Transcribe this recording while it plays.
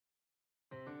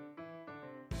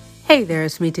Hey there,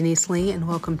 it's me, Denise Lee, and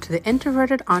welcome to the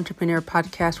Introverted Entrepreneur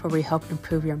Podcast, where we help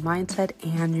improve your mindset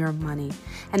and your money.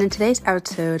 And in today's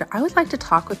episode, I would like to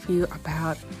talk with you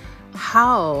about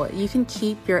how you can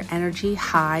keep your energy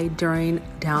high during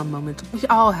down moments. We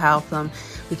all have them.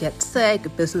 We get sick,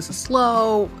 business is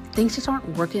slow, things just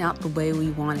aren't working out the way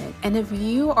we want it. And if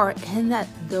you are in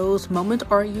those moments,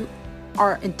 or you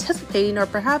are anticipating, or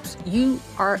perhaps you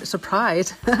are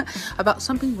surprised about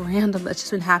something random that's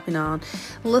just been happening on,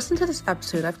 listen to this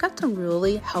episode. I've got some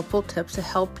really helpful tips to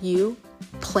help you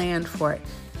plan for it.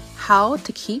 How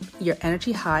to keep your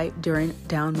energy high during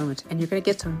down moments. And you're going to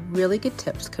get some really good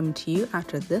tips coming to you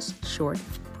after this short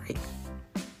break.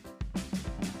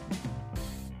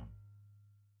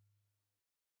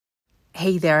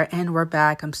 Hey there, and we're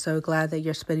back. I'm so glad that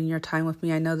you're spending your time with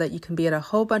me. I know that you can be at a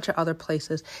whole bunch of other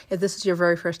places. If this is your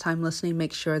very first time listening,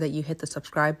 make sure that you hit the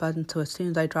subscribe button so as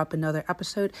soon as I drop another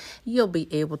episode, you'll be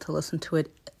able to listen to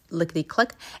it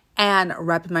lickety-click and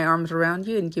wrapping my arms around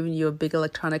you and giving you a big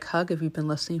electronic hug. If you've been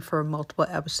listening for multiple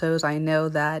episodes, I know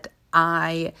that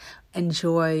I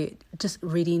enjoy just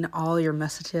reading all your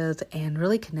messages and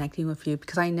really connecting with you,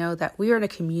 because I know that we are in a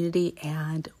community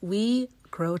and we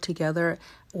grow together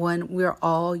when we're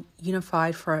all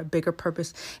unified for a bigger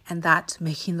purpose, and that's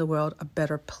making the world a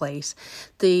better place.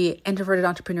 The Introverted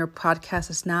Entrepreneur Podcast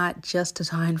is not just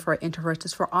designed for introverts,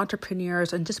 it's for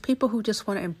entrepreneurs and just people who just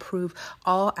want to improve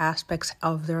all aspects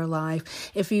of their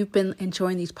life. If you've been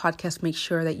enjoying these podcasts, make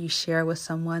sure that you share with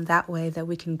someone. That way that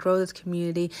we can grow this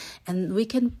community and we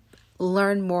can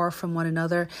learn more from one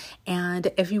another.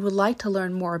 And if you would like to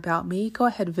learn more about me, go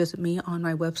ahead and visit me on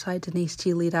my website,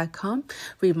 deniseglee.com.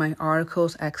 Read my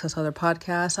articles, access other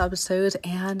podcast episodes,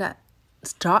 and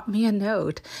drop me a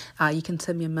note. You can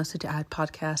send me a message at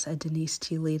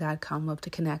podcast@deniseglee.com. Love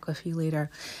to connect with you later.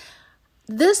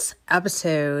 This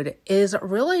episode is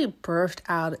really birthed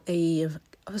out of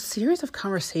a series of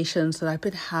conversations that I've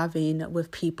been having with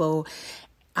people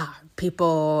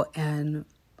and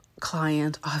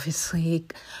clients, obviously,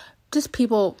 just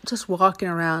people just walking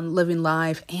around, living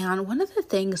life. And one of the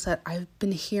things that I've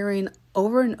been hearing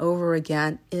over and over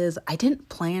again is I didn't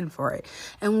plan for it.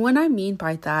 And what I mean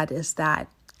by that is that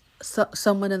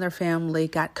someone in their family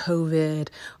got COVID,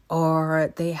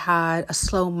 or they had a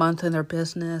slow month in their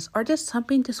business, or just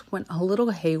something just went a little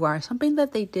haywire, something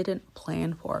that they didn't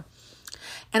plan for.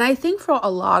 And I think for a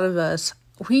lot of us,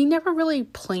 we never really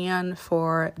plan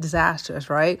for disasters,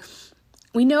 right?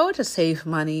 We know to save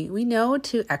money. We know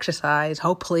to exercise,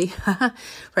 hopefully,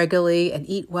 regularly, and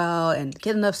eat well and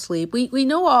get enough sleep. We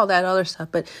know all that other stuff.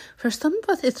 But for some of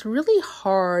us, it's really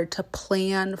hard to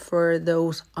plan for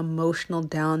those emotional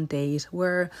down days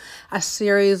where a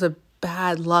series of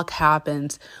bad luck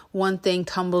happens. One thing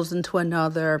tumbles into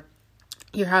another.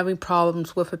 You're having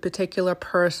problems with a particular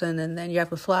person, and then you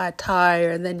have a flat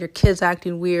tire, and then your kid's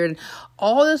acting weird. And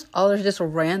all this other just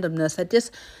randomness that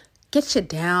just gets you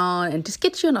down and just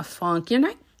gets you in a funk. You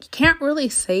can't really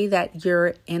say that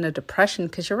you're in a depression,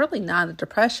 because you're really not in a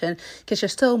depression, because you're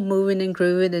still moving and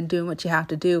grooving and doing what you have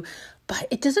to do. But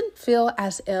it doesn't feel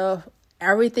as if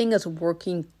everything is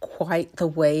working quite the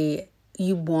way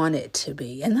you want it to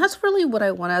be. And that's really what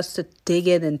I want us to dig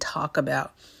in and talk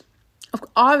about.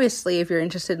 Obviously, if you're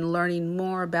interested in learning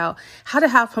more about how to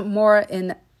have more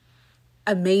in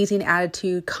amazing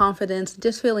attitude, confidence,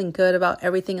 just feeling good about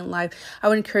everything in life, I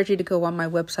would encourage you to go on my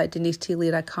website,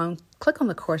 deniseglee.com, click on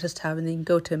the courses tab, and then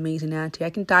go to amazing attitude.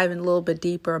 I can dive in a little bit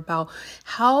deeper about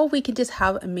how we can just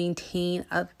have and maintain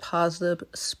a positive,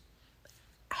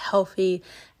 healthy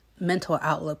mental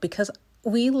outlook, because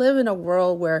we live in a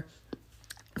world where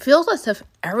it feels as if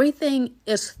everything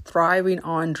is thriving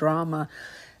on drama.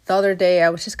 The other day,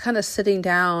 I was just kind of sitting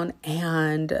down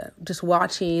and just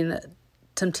watching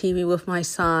some TV with my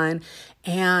son,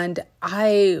 and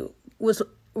I was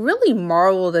really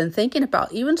marveled and thinking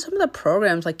about even some of the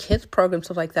programs, like kids programs,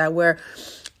 stuff like that, where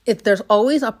if there's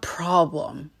always a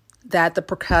problem that the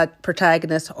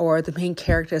protagonist or the main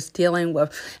character is dealing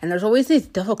with, and there's always these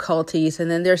difficulties, and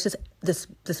then there's this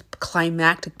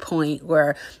climactic point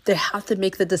where they have to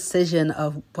make the decision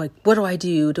of, like, what do I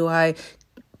do? Do I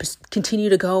continue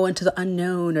to go into the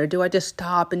unknown, or do I just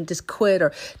stop and just quit,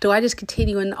 or do I just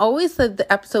continue? And always the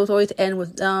episodes always end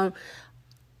with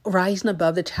rising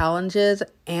above the challenges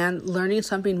and learning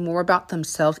something more about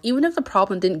themselves, even if the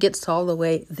problem didn't get solved the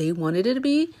way they wanted it to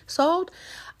be solved,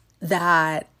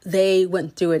 that they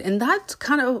went through it. And that's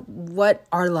kind of what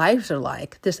our lives are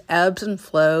like. This ebbs and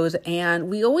flows,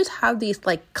 and we always have these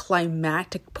like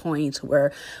climactic points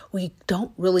where we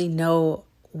don't really know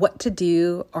what to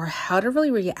do or how to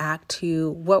really react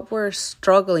to what we're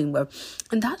struggling with.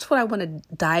 And that's what I want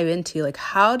to dive into. Like,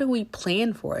 how do we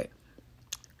plan for it?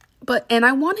 And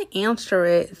I want to answer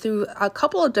it through a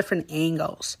couple of different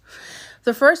angles.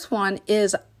 The first one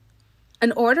is,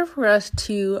 in order for us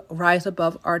to rise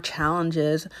above our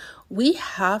challenges, we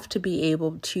have to be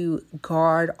able to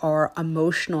guard our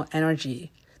emotional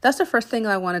energy. That's the first thing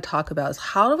I want to talk about, is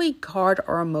how do we guard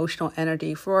our emotional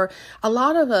energy? For a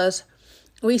lot of us,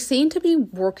 we seem to be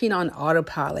working on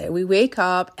autopilot. We wake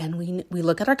up and we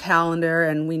look at our calendar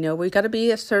and we know we've got to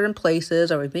be at certain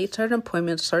places, or we've made certain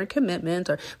appointments, certain commitments,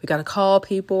 or we got to call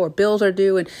people, or bills are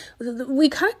due. And we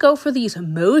kind of go for these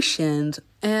emotions.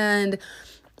 And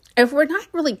if we're not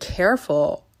really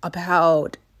careful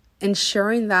about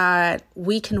ensuring that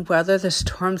we can weather the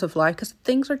storms of life, because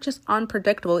things are just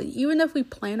unpredictable, even if we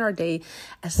plan our day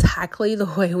exactly the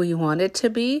way we want it to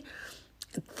be,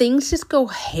 things just go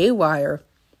haywire.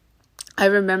 I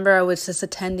remember I was just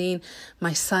attending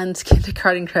my son's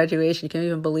kindergarten graduation. You can't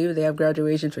even believe it. They have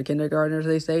graduations for kindergartners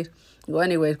these days. Well,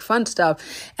 anyway, fun stuff.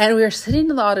 And we were sitting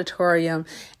in the auditorium,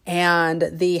 and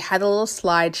they had a little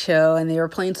slideshow, and they were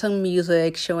playing some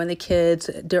music, showing the kids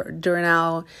during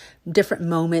our different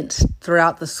moments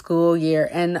throughout the school year.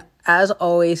 And as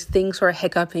always, things were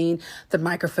hiccuping. The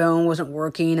microphone wasn't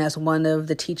working as one of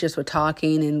the teachers were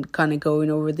talking and kind of going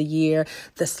over the year.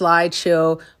 The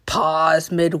slideshow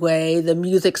paused midway. The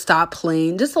music stopped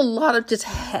playing. Just a lot of just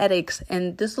headaches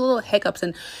and just little hiccups.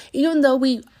 And even though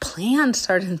we planned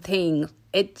certain things,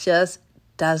 it just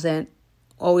doesn't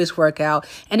always work out.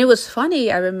 And it was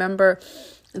funny. I remember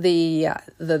the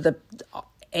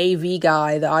AV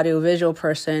guy, the audiovisual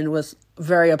person, was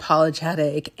very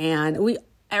apologetic, and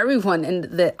everyone in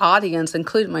the audience,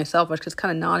 including myself, was just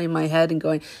kind of nodding my head and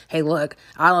going, hey, look,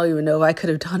 I don't even know if I could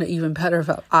have done it even better if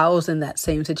I was in that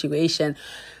same situation.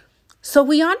 So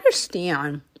we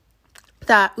understand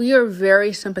that we are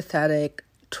very sympathetic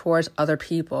towards other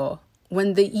people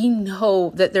when you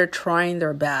know that they're trying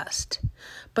their best.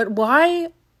 But why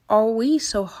are we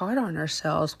so hard on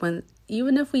ourselves when,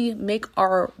 even if we make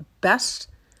our best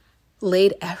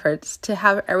laid efforts to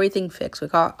have everything fixed?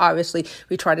 Obviously,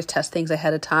 we try to test things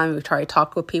ahead of time. We try to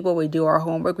talk with people. We do our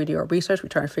homework. We do our research. We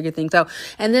try to figure things out.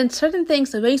 And then certain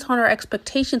things based on our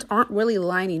expectations aren't really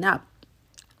lining up.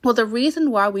 Well, the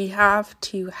reason why we have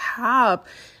to have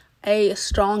a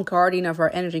strong guardian of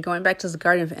our energy, going back to the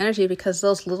guardian of energy, because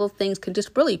those little things can just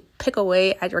really pick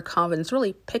away at your confidence,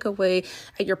 really pick away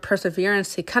at your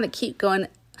perseverance to kind of keep going,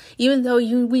 even though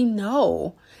we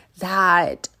know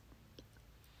that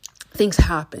things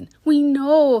happen. We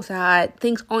know that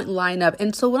things aren't line up.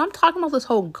 And so when I'm talking about this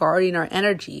whole guarding our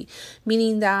energy,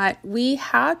 meaning that we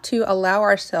have to allow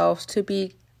ourselves to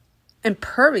be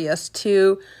impervious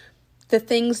to the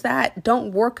things that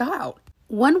don't work out.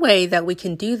 One way that we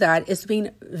can do that is being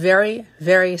very,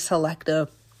 very selective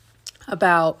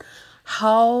about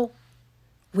how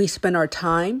we spend our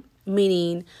time.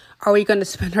 Meaning, are we going to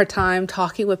spend our time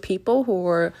talking with people who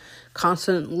are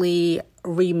constantly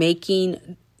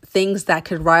remaking things that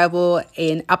could rival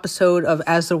an episode of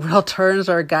As the World Turns,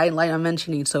 or a Guiding Light? I'm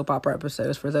mentioning soap opera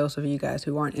episodes for those of you guys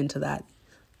who aren't into that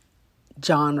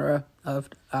genre of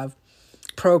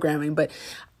programming. But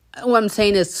what I'm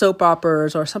saying is soap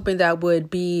operas, or something that would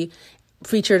be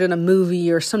featured in a movie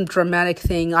or some dramatic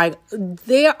thing.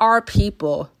 They are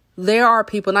people. There are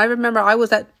people. And I remember I was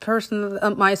that person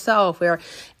myself, where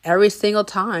every single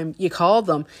time you call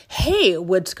them, hey,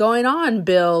 what's going on,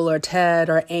 Bill or Ted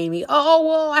or Amy? Oh,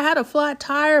 well, I had a flat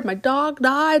tire. My dog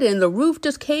died and the roof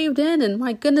just caved in. And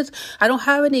my goodness, I don't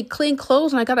have any clean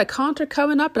clothes, and I got a concert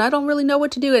coming up and I don't really know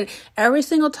what to do. And every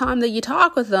single time that you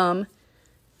talk with them,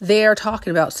 they're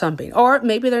talking about something. Or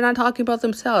maybe they're not talking about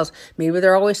themselves. Maybe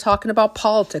they're always talking about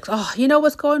politics. Oh, you know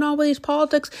what's going on with these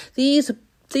politics? These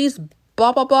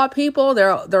blah, blah, blah people,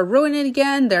 they're ruining it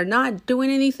again. They're not doing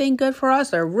anything good for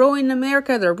us. They're ruining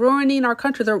America. They're ruining our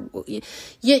country.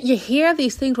 You hear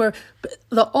these things where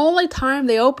the only time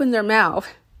they open their mouth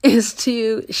is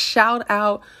to shout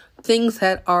out things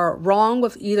that are wrong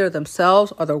with either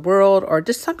themselves or the world, or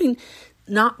just something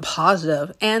not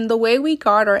positive. And the way we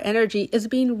guard our energy is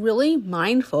being really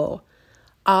mindful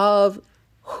of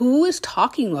who is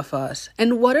talking with us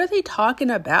and what are they talking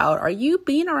about. Are you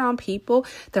being around people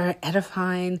that are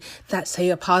edifying, that say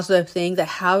a positive thing, that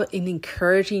have an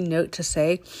encouraging note to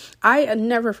say? I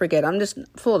never forget, I'm just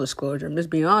full disclosure, I'm just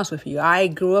being honest with you. I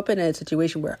grew up in a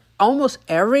situation where almost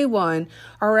everyone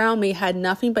around me had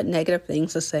nothing but negative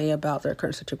things to say about their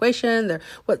current situation,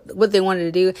 what they wanted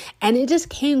to do. And it just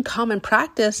became common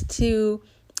practice to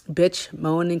bitch,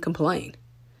 moan, and complain.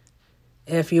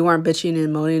 If you weren't bitching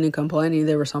and moaning and complaining,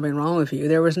 there was something wrong with you.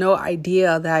 There was no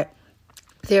idea that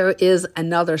there is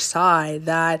another side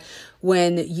that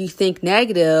when you think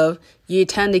negative, you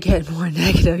tend to get more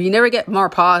negative. You never get more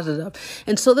positive.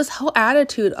 And so this whole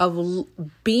attitude of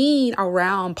being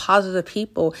around positive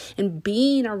people and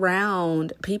being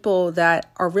around people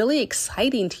that are really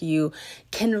exciting to you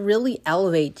can really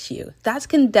elevate you. That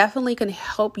can definitely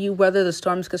help you weather the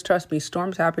storms, because trust me,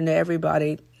 storms happen to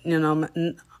everybody.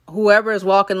 Whoever is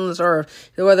walking on this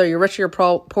earth, whether you're rich or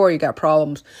poor, you got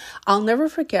problems. I'll never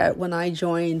forget when I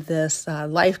joined this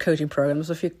life coaching program. It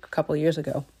was a couple of years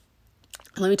ago.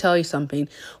 Let me tell you something.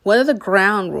 One of the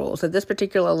ground rules that this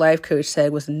particular life coach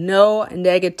said was no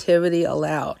negativity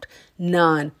allowed.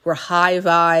 None. We're high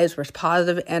vibes. We're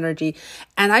positive energy.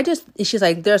 And she's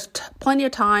like, there's plenty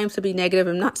of times to be negative.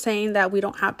 I'm not saying that we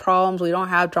don't have problems. We don't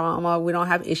have drama. We don't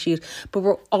have issues. But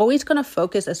we're always going to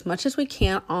focus as much as we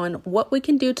can on what we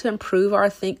can do to improve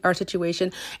our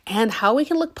situation and how we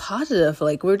can look positive.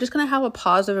 Like, we're just going to have a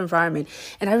positive environment.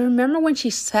 And I remember when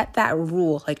she set that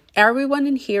rule, like, everyone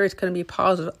in here is going to be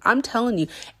positive. I'm telling you,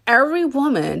 every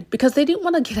woman, because they didn't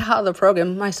want to get out of the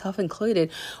program, myself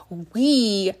included,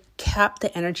 we kept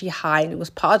the energy high and it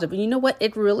was positive. And you know what?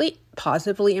 It really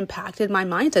positively impacted my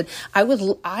mindset.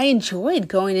 I enjoyed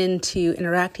going into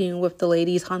interacting with the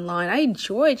ladies online. I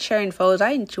enjoyed sharing photos.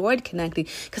 I enjoyed connecting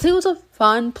because it was a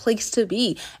fun place to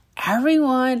be.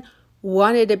 Everyone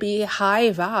wanted to be high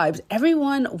vibes.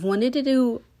 Everyone wanted to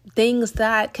do things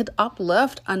that could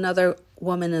uplift another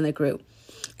woman in the group.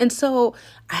 And so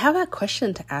I have a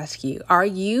question to ask you. Are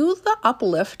you the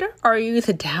uplifter or are you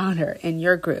the downer in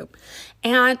your group?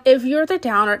 And if you're the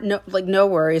downer, no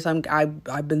worries.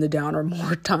 I've been the downer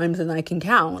more times than I can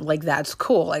count. Like, that's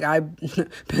cool. Like, I've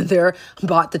been there,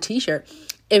 bought the t-shirt.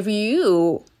 If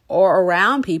you are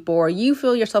around people or you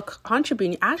feel yourself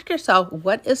contributing, ask yourself,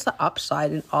 what is the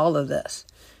upside in all of this?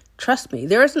 Trust me,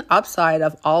 there is an upside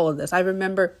of all of this. I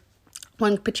remember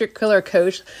one particular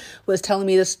coach was telling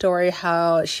me the story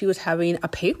how she was having a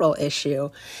payroll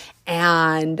issue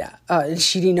and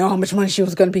she didn't know how much money she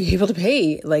was going to be able to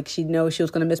pay. Like, she'd know she was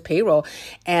going to miss payroll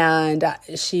and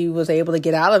she was able to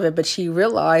get out of it. But she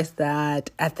realized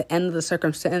that at the end of the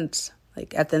circumstance,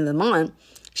 like at the end of the month,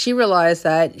 she realized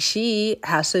that she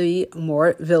has to be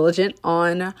more vigilant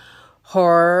on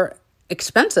her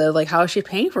expenses, like how she's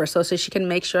paying for it, so she can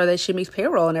make sure that she makes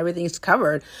payroll and everything's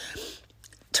covered.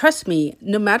 Trust me,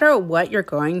 no matter what you're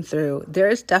going through,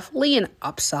 there's definitely an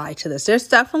upside to this. There's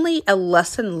definitely a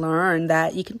lesson learned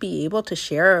that you can be able to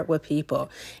share with people.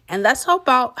 And that's all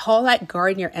about how that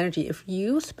guarding your energy. If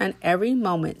you spend every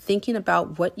moment thinking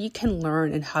about what you can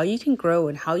learn and how you can grow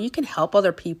and how you can help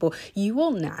other people, you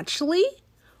will naturally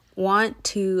want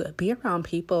to be around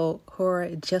people who are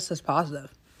just as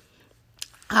positive.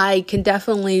 I can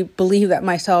definitely believe that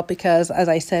myself because, as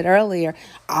I said earlier,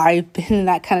 I've been in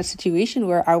that kind of situation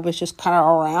where I was just kind of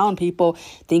around people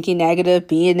thinking negative,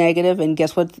 being negative, and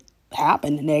guess what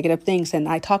happened? Negative things. And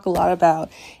I talk a lot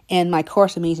about in my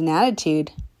course, Amazing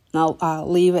Attitude, and I'll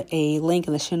leave a link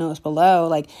in the show notes below.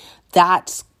 Like,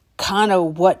 that's kind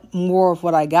of more of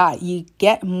what I got. You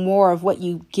get more of what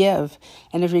you give.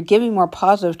 And if you're giving more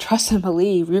positive, trust and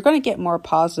believe, you're going to get more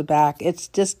positive back. It's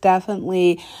just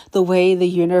definitely the way the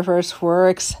universe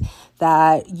works,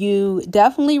 that you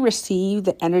definitely receive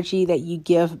the energy that you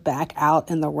give back out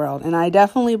in the world. And I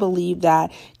definitely believe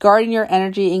that guarding your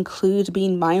energy includes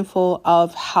being mindful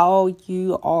of how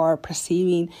you are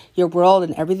perceiving your world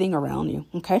and everything around you.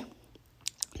 Okay?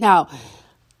 Now,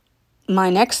 my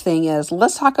next thing is,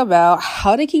 let's talk about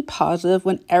how to keep positive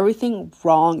when everything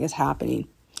wrong is happening.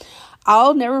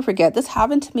 I'll never forget, this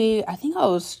happened to me, I think I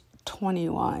was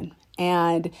 21.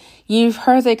 And you've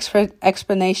heard the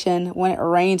explanation, when it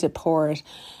rains, it pours.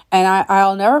 And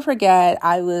I'll never forget,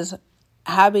 I was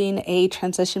having a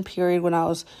transition period when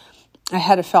I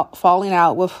had a falling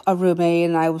out with a roommate,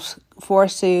 and I was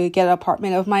forced to get an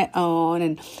apartment of my own.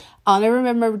 And I'll never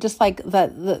remember just like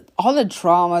all the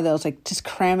drama that was like just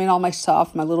cramming all my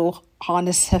stuff, my little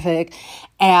Honda Civic,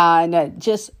 and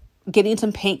just getting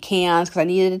some paint cans because I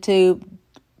needed to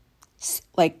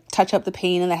like touch up the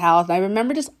paint in the house. And I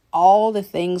remember just all the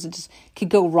things that just could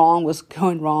go wrong was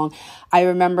going wrong. I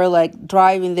remember like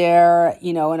driving there,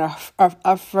 in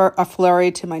a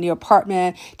flurry to my new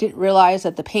apartment. Didn't realize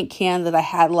that the paint can that I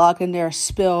had locked in there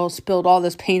spilled all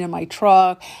this paint in my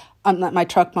truck. Not my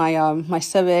truck, my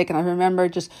Civic. And I remember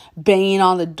just banging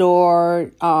on the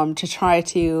door to try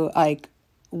to like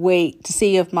wait to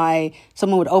see if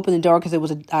someone would open the door, because it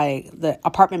was the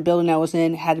apartment building I was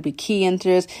in had to be key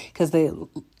enters, because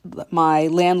my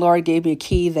landlord gave me a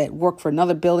key that worked for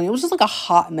another building. It was just like a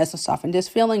hot mess of stuff, and just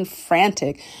feeling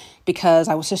frantic because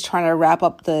I was just trying to wrap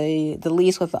up the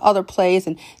lease with the other place.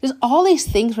 And just all these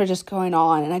things were just going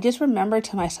on. And I just remember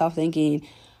to myself thinking,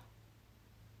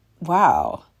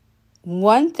 wow,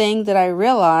 one thing that I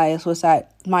realized was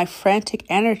that my frantic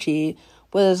energy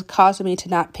was causing me to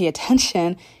not pay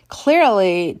attention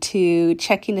clearly to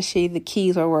checking to see the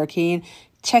keys are working,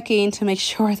 checking to make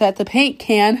sure that the paint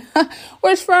can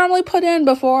was firmly put in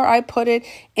before I put it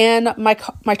in my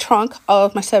trunk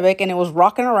of my Civic, and it was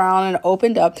rocking around and it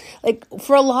opened up. Like,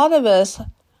 for a lot of us,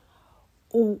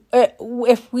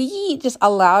 if we just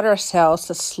allowed ourselves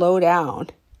to slow down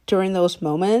during those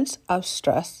moments of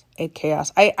stress and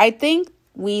chaos, I think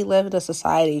we live in a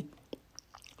society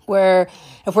where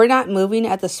if we're not moving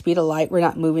at the speed of light, we're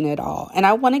not moving at all. And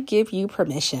I want to give you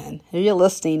permission. If you're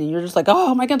listening and you're just like,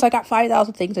 oh my goodness, I got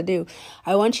 5,000 things to do.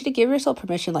 I want you to give yourself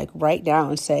permission, like right now,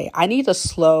 and say, I need to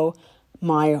slow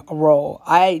my roll.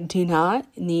 I do not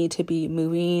need to be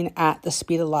moving at the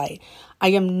speed of light. I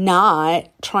am not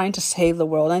trying to save the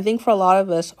world. And I think for a lot of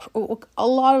us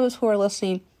who are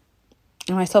listening,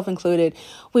 and myself included,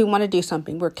 we want to do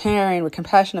something. We're caring, we're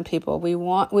compassionate people.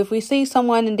 If we see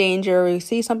someone in danger, we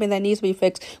see something that needs to be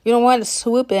fixed, we don't want to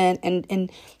swoop in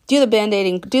and do the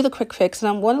band-aiding, do the quick fix. And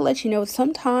I want to let you know,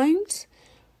 sometimes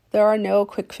there are no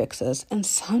quick fixes. And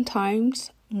sometimes,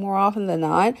 more often than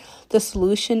not, the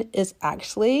solution is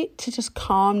actually to just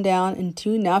calm down and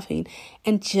do nothing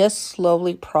and just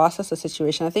slowly process the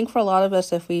situation. I think for a lot of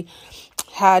us, if we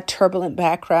had turbulent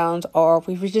backgrounds, or if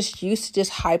we were just used to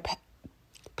just high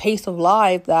pace of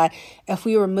life, that if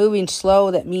we were moving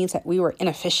slow, that means that we were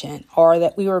inefficient, or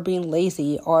that we were being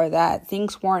lazy, or that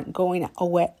things weren't going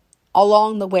away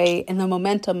along the way in the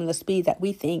momentum and the speed that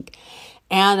we think.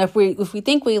 And if we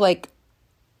think we like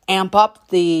amp up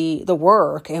the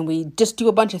work and we just do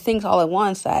a bunch of things all at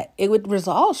once, that it would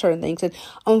resolve certain things. And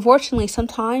unfortunately,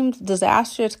 sometimes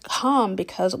disasters come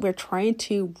because we're trying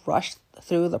to rush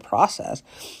through the process.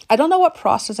 I don't know what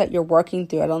process that you're working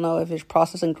through. I don't know if it's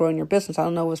process in growing your business. I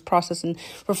don't know if it's process in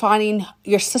refining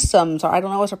your systems, or I don't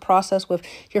know if it's a process with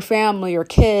your family or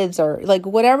kids, or like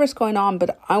whatever's going on.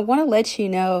 But I want to let you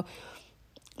know,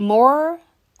 more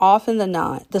often than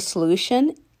not, the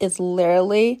solution is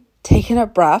literally taking a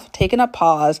breath, taking a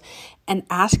pause, and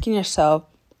asking yourself,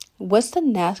 what's the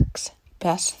next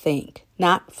best thing?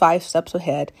 Not 5 steps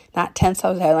ahead, not 10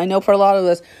 steps ahead. I know for a lot of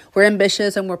us, we're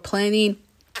ambitious and we're planning,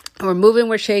 and we're moving,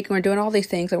 we're shaking, we're doing all these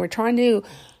things, and we're trying to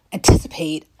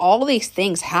anticipate all these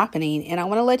things happening. And I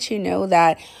want to let you know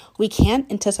that we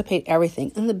can't anticipate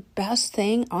everything. And the best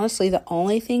thing, honestly, the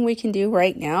only thing we can do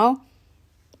right now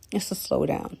is to slow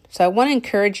down. So I want to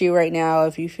encourage you right now,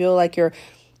 if you feel like you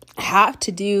have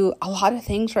to do a lot of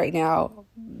things right now,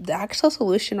 the actual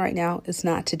solution right now is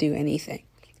not to do anything.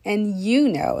 And you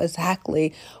know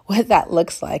exactly what that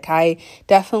looks like. I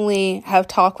definitely have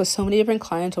talked with so many different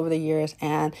clients over the years,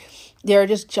 and they're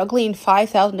just juggling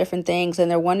 5,000 different things, and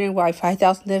they're wondering why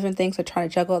 5,000 different things they're trying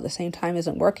to juggle at the same time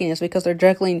isn't working. It's because they're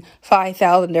juggling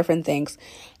 5,000 different things.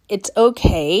 It's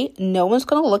okay. No one's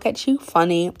going to look at you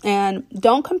funny, and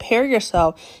don't compare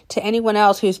yourself to anyone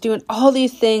else who's doing all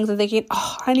these things and thinking,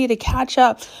 oh, I need to catch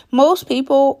up. Most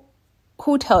people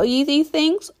who tell you these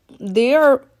things,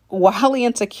 they're wildly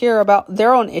insecure about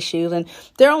their own issues, and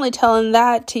they're only telling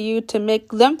that to you to make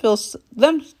them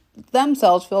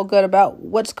themselves feel good about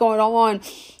what's going on,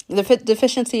 the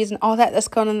deficiencies and all that's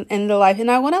going on in their life.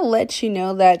 And I want to let you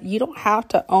know that you don't have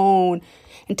to own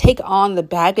and take on the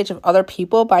baggage of other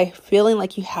people by feeling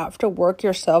like you have to work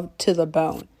yourself to the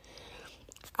bone.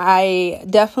 I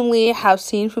definitely have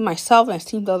seen for myself, and I've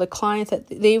seen the other clients, that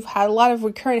they've had a lot of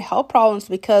recurrent health problems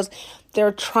because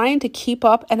they're trying to keep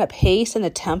up at a pace and a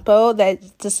tempo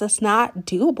that just is not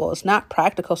doable. It's not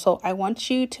practical. So I want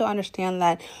you to understand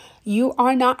that you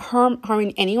are not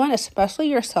harming anyone, especially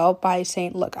yourself, by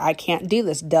saying, look, I can't do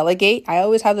this. Delegate. I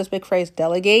always have this big phrase,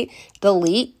 delegate,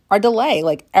 delete, or delay.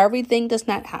 Like, everything does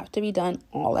not have to be done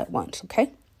all at once.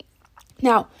 Okay.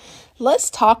 Now, let's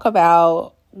talk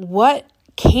about what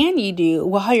can you do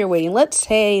while you're waiting. Let's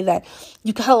say that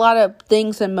you've got a lot of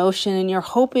things in motion and you're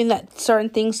hoping that certain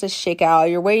things to shake out.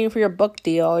 You're waiting for your book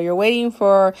deal. You're waiting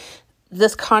for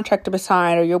this contract to be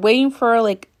signed, or you're waiting for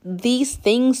like these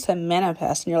things to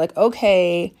manifest. And you're like,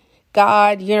 okay,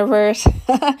 God, universe,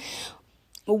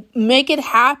 make it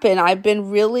happen. I've been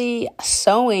really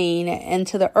sowing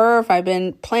into the earth. I've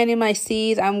been planting my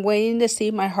seeds. I'm waiting to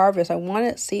see my harvest. I want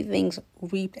to see things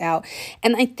reaped out.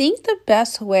 And I think the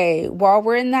best way, while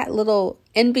we're in that little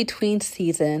in-between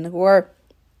season where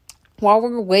while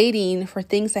we're waiting for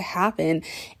things to happen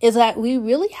is that we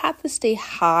really have to stay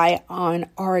high on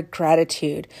our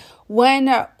gratitude.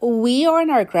 When we are in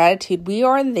our gratitude, we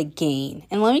are in the gain.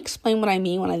 And let me explain what I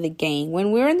mean when I'm in the gain.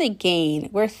 When we're in the gain,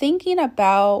 we're thinking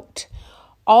about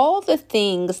all the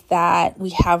things that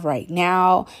we have right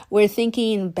now. We're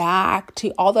thinking back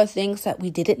to all the things that we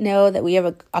didn't know that we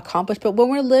have accomplished. But when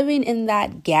we're living in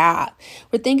that gap,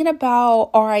 we're thinking about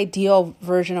our ideal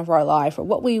version of our life or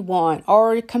what we want,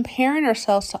 or comparing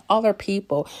ourselves to other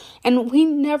people. And we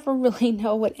never really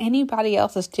know what anybody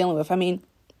else is dealing with. I mean,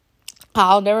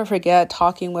 I'll never forget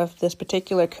talking with this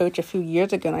particular coach a few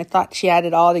years ago, and I thought she had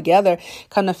it all together.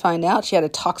 Come to find out, she had a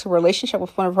toxic relationship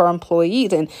with one of her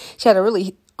employees, and she had a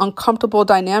really uncomfortable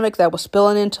dynamic that was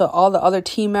spilling into all the other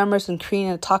team members and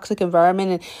creating a toxic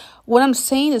environment. And what I'm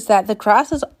saying is that the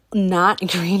grass is not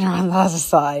greener on the other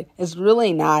side. It's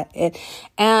really not.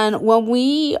 And when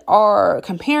we are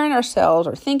comparing ourselves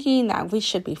or thinking that we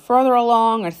should be further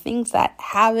along or things that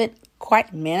haven't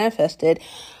quite manifested,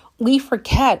 we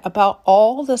forget about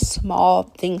all the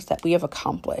small things that we have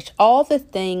accomplished, all the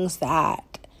things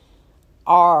that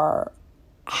are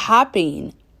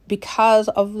happening because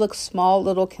of the small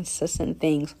little consistent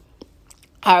things.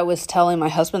 I was telling my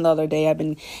husband the other day, I've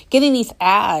been getting these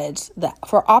ads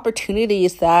for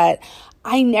opportunities that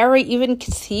I never even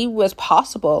conceived was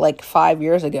possible like 5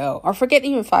 years ago, or forget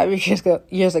even 5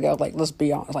 years ago, like let's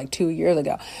be honest, like 2 years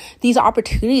ago. These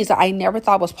opportunities that I never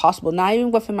thought was possible, not even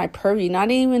within my purview,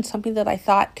 not even something that I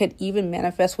thought could even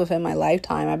manifest within my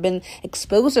lifetime. I've been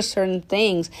exposed to certain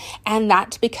things, and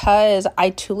that's because I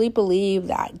truly believe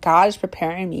that God is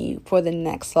preparing me for the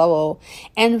next level.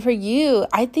 And for you,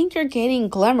 I think you're getting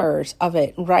glimmers of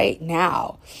it right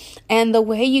now. And the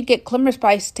way you get glimmers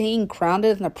by staying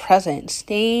grounded in the present,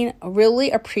 staying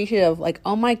really appreciative, like,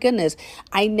 oh my goodness,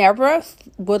 I never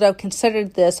would have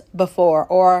considered this before,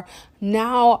 or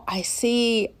now I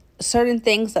see certain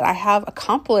things that I have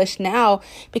accomplished now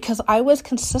because I was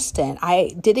consistent.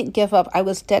 I didn't give up. I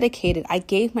was dedicated. I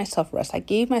gave myself rest. I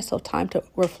gave myself time to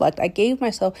reflect. I gave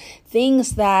myself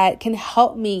things that can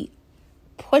help me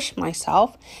push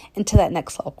myself into that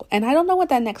next level. And I don't know what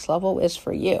that next level is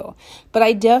for you, but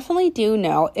I definitely do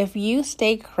know if you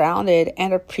stay grounded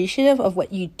and appreciative of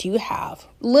what you do have,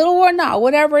 little or not,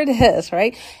 whatever it is,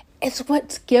 right? It's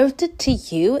what's gifted to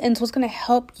you, and it's what's going to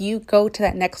help you go to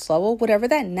that next level, whatever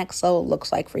that next level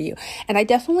looks like for you. And I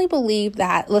definitely believe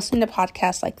that listening to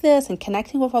podcasts like this and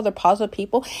connecting with other positive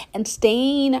people and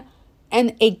staying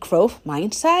in a growth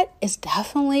mindset is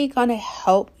definitely going to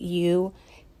help you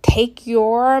take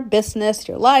your business,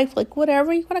 your life, like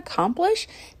whatever you want to accomplish,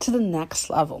 to the next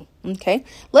level. Okay,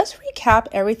 let's recap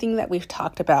everything that we've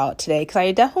talked about today, because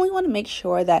I definitely want to make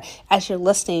sure that as you're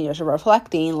listening, as you're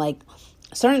reflecting, like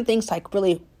certain things like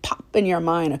really pop in your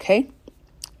mind. Okay,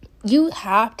 you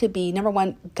have to be, number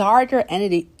one, guard your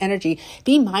energy.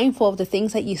 Be mindful of the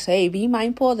things that you say. Be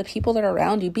mindful of the people that are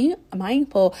around you. Be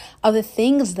mindful of the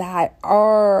things that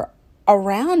are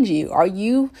around you. Are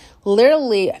you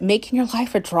literally making your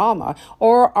life a drama?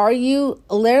 Or are you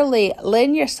literally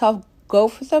letting yourself go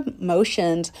for the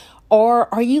motions?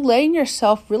 Or are you letting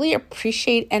yourself really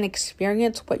appreciate and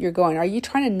experience what you're going? Are you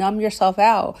trying to numb yourself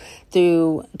out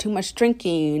through too much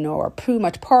drinking or too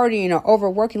much partying or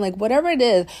overworking? Like whatever it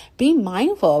is, be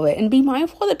mindful of it, and be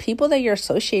mindful of the people that you're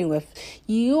associating with.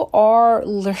 You are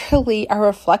literally a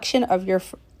reflection of your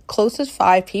closest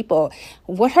 5 people.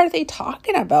 What are they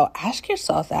talking about? Ask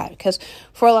yourself that, because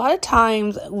for a lot of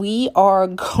times we are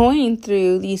going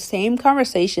through these same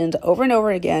conversations over and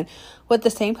over again with the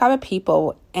same kind of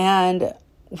people, and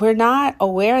we're not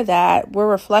aware that we're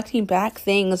reflecting back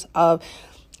things of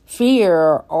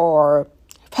fear or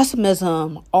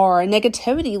pessimism or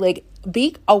negativity. Like,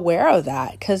 be aware of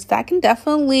that, because that can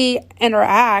definitely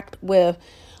interact with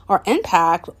or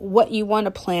impact what you want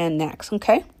to plan next.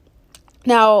 Okay.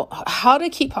 Now, how to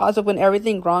keep positive when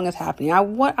everything wrong is happening. I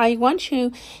want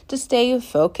you to stay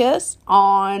focused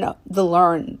on the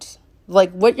learned,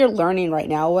 like what you're learning right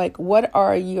now. Like, what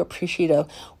are you appreciative?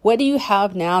 What do you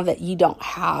have now that you don't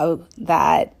have,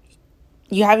 that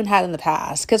you haven't had in the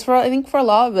past? Because I think for a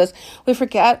lot of us, we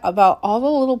forget about all the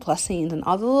little blessings and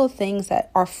all the little things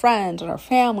that our friends and our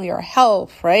family, our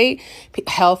health, right?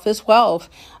 Health is wealth.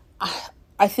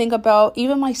 I think about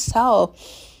even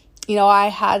myself. You know, I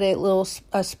had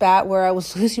a spat where I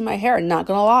was losing my hair, not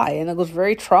going to lie. And it was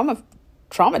very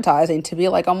traumatizing to be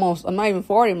like, almost, I'm not even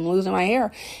 40, I'm losing my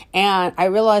hair. And I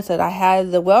realized that I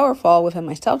had the wherewithal within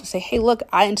myself to say, hey, look,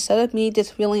 instead of me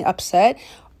just feeling upset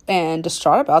and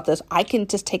distraught about this, I can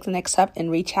just take the next step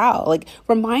and reach out. Like,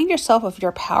 remind yourself of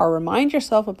your power. Remind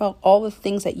yourself about all the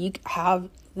things that you have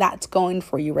that's going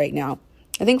for you right now.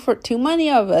 I think for too many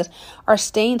of us are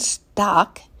staying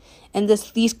stuck in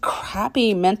these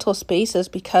crappy mental spaces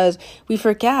because we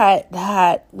forget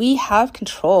that we have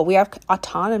control. We have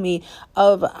autonomy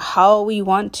of how we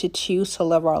want to choose to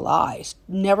live our lives.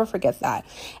 Never forget that.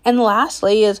 And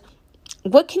lastly is,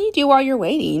 what can you do while you're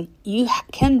waiting? You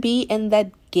can be in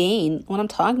that gain. What I'm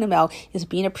talking about is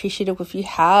being appreciative of what you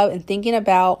have and thinking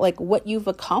about like what you've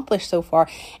accomplished so far.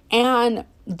 And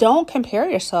don't compare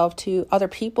yourself to other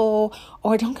people,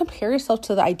 or don't compare yourself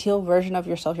to the ideal version of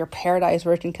yourself, your paradise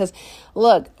version. Because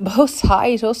look, both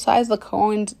sides of the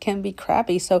coin can be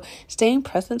crappy. So staying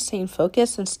present, staying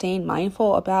focused, and staying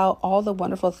mindful about all the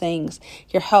wonderful things,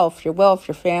 your health, your wealth,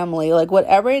 your family, like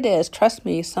whatever it is, trust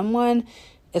me, someone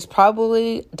is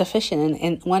probably deficient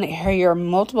in one area or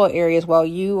multiple areas while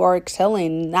you are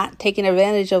excelling, not taking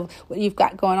advantage of what you've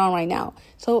got going on right now.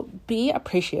 So be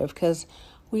appreciative because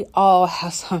we all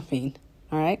have something.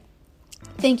 All right.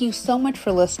 Thank you so much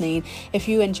for listening. If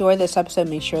you enjoy this episode,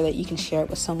 make sure that you can share it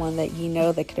with someone that you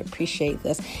know that could appreciate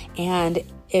this. And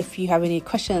if you have any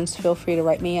questions, feel free to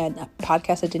write me at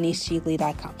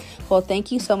podcast@deniseglee.com. Well,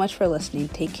 thank you so much for listening.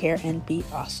 Take care and be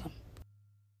awesome.